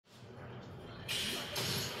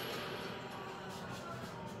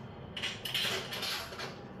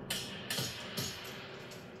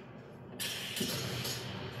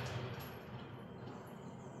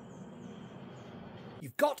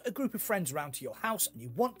got a group of friends around to your house and you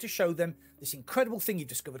want to show them this incredible thing you've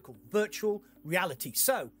discovered called virtual reality.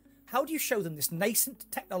 So, how do you show them this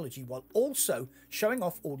nascent technology while also showing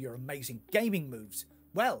off all your amazing gaming moves?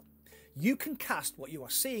 Well, you can cast what you are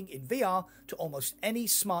seeing in VR to almost any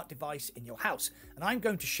smart device in your house. And I'm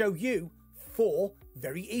going to show you 4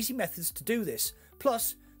 very easy methods to do this.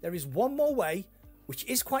 Plus, there is one more way, which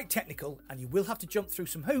is quite technical and you will have to jump through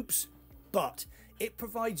some hoops, but it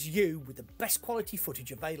provides you with the best quality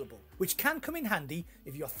footage available, which can come in handy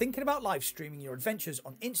if you're thinking about live streaming your adventures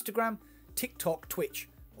on Instagram, TikTok, Twitch,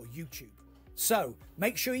 or YouTube. So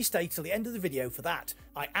make sure you stay till the end of the video for that.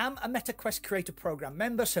 I am a Meta Quest Creator Program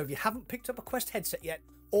member, so if you haven't picked up a Quest headset yet,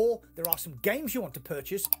 or there are some games you want to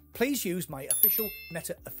purchase, please use my official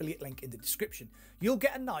Meta affiliate link in the description. You'll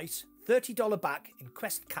get a nice $30 back in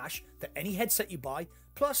Quest cash for any headset you buy,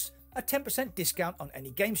 plus a 10% discount on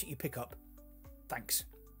any games that you pick up. Thanks.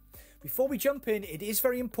 Before we jump in, it is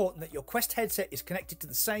very important that your Quest headset is connected to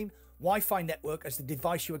the same Wi-Fi network as the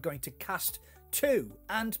device you are going to cast to,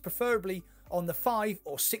 and preferably on the 5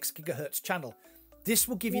 or 6 GHz channel. This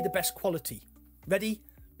will give you the best quality. Ready?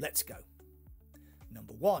 Let's go.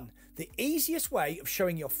 Number 1. The easiest way of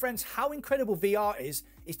showing your friends how incredible VR is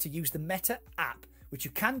to use the Meta app, which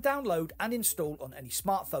you can download and install on any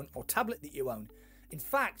smartphone or tablet that you own. In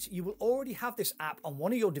fact, you will already have this app on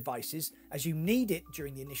one of your devices as you need it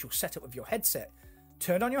during the initial setup of your headset.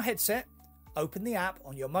 Turn on your headset, open the app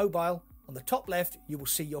on your mobile. On the top left, you will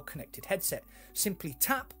see your connected headset. Simply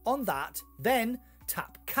tap on that, then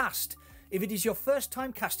tap cast. If it is your first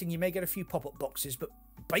time casting, you may get a few pop-up boxes, but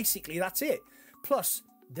basically that's it. Plus,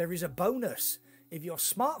 there is a bonus. If your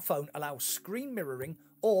smartphone allows screen mirroring,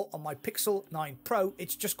 or on my Pixel 9 Pro,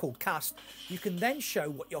 it's just called Cast, you can then show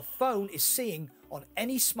what your phone is seeing on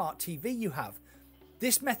any smart TV you have.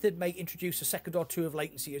 This method may introduce a second or two of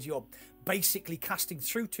latency as you're basically casting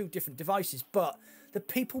through 2 different devices, but the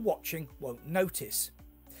people watching won't notice.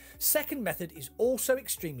 Second method is also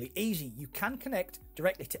extremely easy. You can connect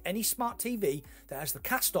directly to any smart TV that has the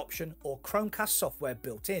cast option or Chromecast software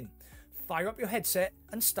built in. Fire up your headset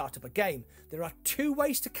and start up a game. There are 2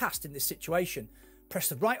 ways to cast in this situation. Press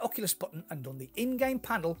the right Oculus button and on the in-game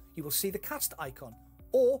panel you will see the cast icon,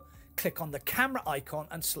 or click on the camera icon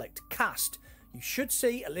and select cast. You should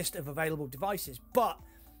see a list of available devices, but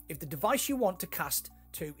if the device you want to cast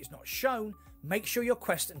to is not shown, make sure your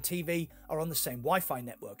Quest and TV are on the same Wi-Fi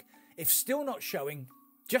network. If still not showing,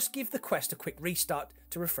 just give the Quest a quick restart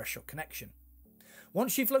to refresh your connection.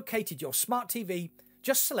 Once you've located your smart TV,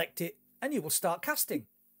 just select it and you will start casting.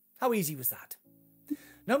 How easy was that?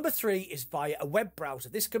 Number 3 is via a web browser.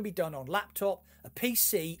 This can be done on laptop, a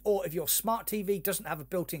PC, or if your smart TV doesn't have a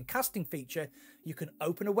built-in casting feature, you can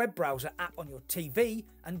open a web browser app on your TV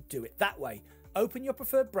and do it that way. Open your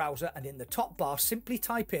preferred browser and in the top bar simply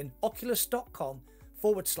type in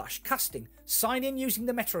oculus.com/casting. Sign in using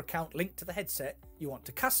the Meta account linked to the headset you want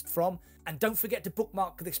to cast from, and don't forget to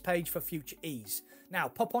bookmark this page for future ease. Now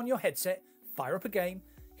pop on your headset, fire up a game,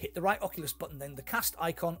 hit the right Oculus button, then the cast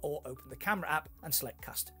icon, or open the camera app and select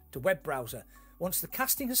cast to web browser. Once the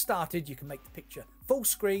casting has started, you can make the picture full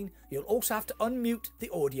screen. You'll also have to unmute the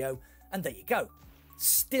audio, and there you go.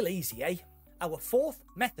 Still easy, eh? Our 4th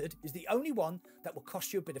method is the only one that will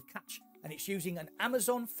cost you a bit of cash, and it's using an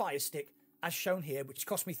Amazon Fire Stick as shown here, which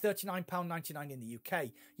cost me £39.99 in the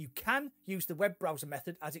UK. You can use the web browser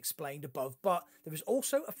method as explained above, but there is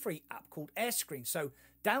also a free app called AirScreen, so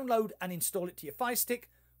download and install it to your Fire Stick.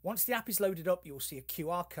 Once the app is loaded up, you will see a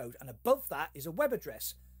QR code, and above that is a web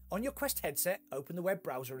address. On your Quest headset, open the web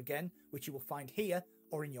browser again, which you will find here,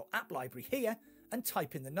 or in your app library here, and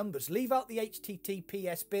type in the numbers. Leave out the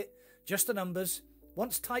HTTPS bit, just the numbers.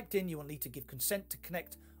 Once typed in, you will need to give consent to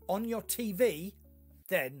connect on your TV.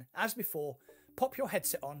 Then, as before, pop your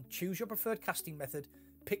headset on, choose your preferred casting method,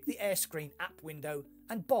 pick the AirScreen app window,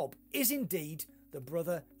 and Bob is indeed the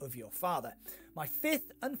brother of your father. My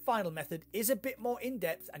 5th and final method is a bit more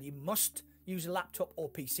in-depth, and you must use a laptop or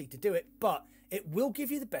PC to do it, but it will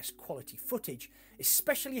give you the best quality footage,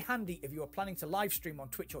 especially handy if you are planning to live stream on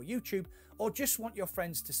Twitch or YouTube, or just want your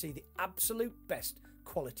friends to see the absolute best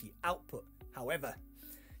quality output. However,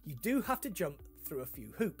 you do have to jump through a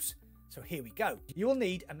few hoops. So here we go. You will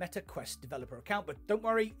need a Meta Quest developer account, but don't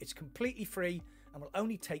worry, it's completely free and will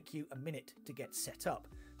only take you a minute to get set up.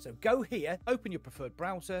 So go here, open your preferred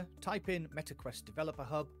browser, type in Meta Quest Developer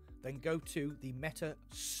Hub, then go to the Meta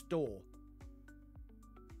Store.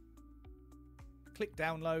 Click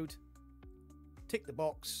download, tick the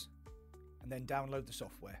box, and then download the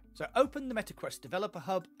software. So open the MetaQuest Developer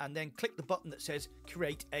Hub and then click the button that says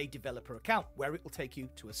Create a Developer Account, where it will take you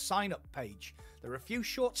to a sign-up page. There are a few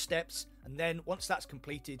short steps, and then once that's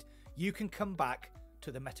completed, you can come back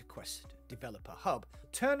to the MetaQuest Developer Hub.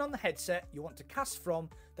 Turn on the headset you want to cast from,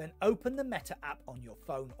 then open the Meta app on your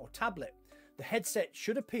phone or tablet. The headset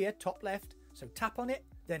should appear top left, so tap on it,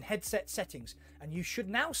 then headset settings, and you should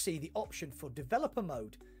now see the option for developer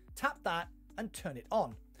mode. Tap that and turn it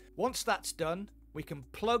on. Once that's done, we can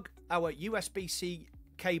plug our USB-C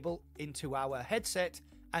cable into our headset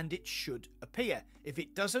and it should appear. If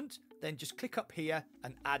it doesn't, then just click up here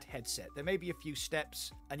and add headset. There may be a few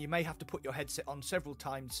steps and you may have to put your headset on several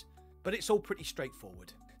times, but it's all pretty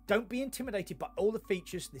straightforward. Don't be intimidated by all the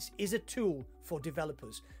features. This is a tool for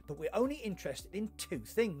developers, but we're only interested in two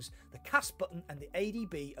things: the cast button and the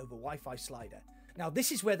ADB over Wi-Fi slider. Now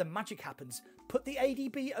this is where the magic happens. Put the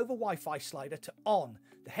ADB over Wi-Fi slider to on.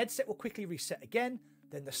 The headset will quickly reset again,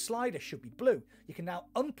 then the slider should be blue. You can now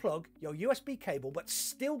unplug your USB cable but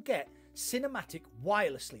still get cinematic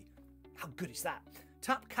wirelessly. How good is that?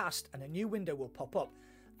 Tap cast and a new window will pop up.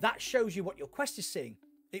 That shows you what your Quest is seeing.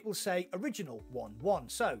 It will say original 1.1.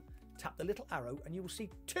 So tap the little arrow and you will see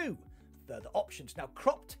two further options. Now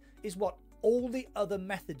cropped is what all the other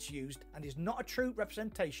methods used and is not a true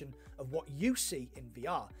representation of what you see in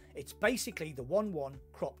VR. It's basically the 1.1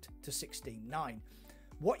 cropped to 16:9.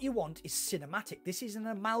 What you want is cinematic. This is an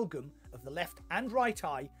amalgam of the left and right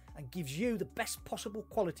eye and gives you the best possible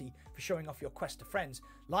quality for showing off your Quest to friends,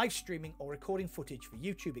 live streaming or recording footage for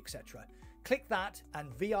YouTube, etc. Click that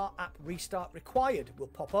and VR app restart required will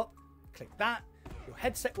pop up. Click that, your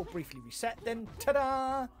headset will briefly reset, then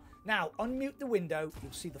ta-da! Now unmute the window,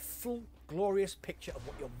 you'll see the full glorious picture of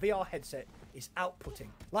what your VR headset is outputting.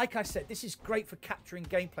 Like I said, this is great for capturing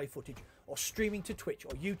gameplay footage or streaming to Twitch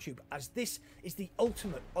or YouTube, as this is the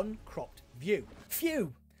ultimate uncropped view.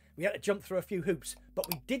 Phew! We had to jump through a few hoops, but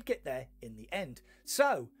we did get there in the end.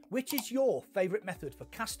 So, which is your favourite method for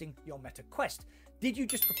casting your Meta Quest? Did you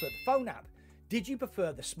just prefer the phone app? Did you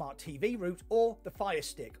prefer the smart TV route or the Fire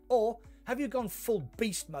Stick? Or have you gone full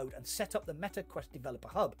beast mode and set up the Meta Quest Developer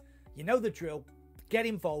Hub? You know the drill. Get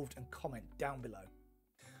involved and comment down below.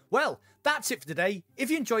 Well, that's it for today.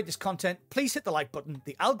 If you enjoyed this content, please hit the like button.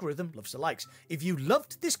 The algorithm loves the likes. If you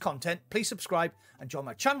loved this content, please subscribe and join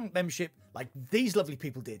my channel membership like these lovely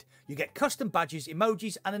people did. You get custom badges,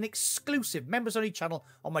 emojis, and an exclusive members-only channel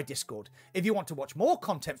on my Discord. If you want to watch more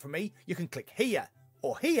content from me, you can click here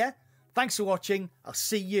or here. Thanks for watching. I'll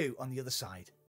see you on the other side.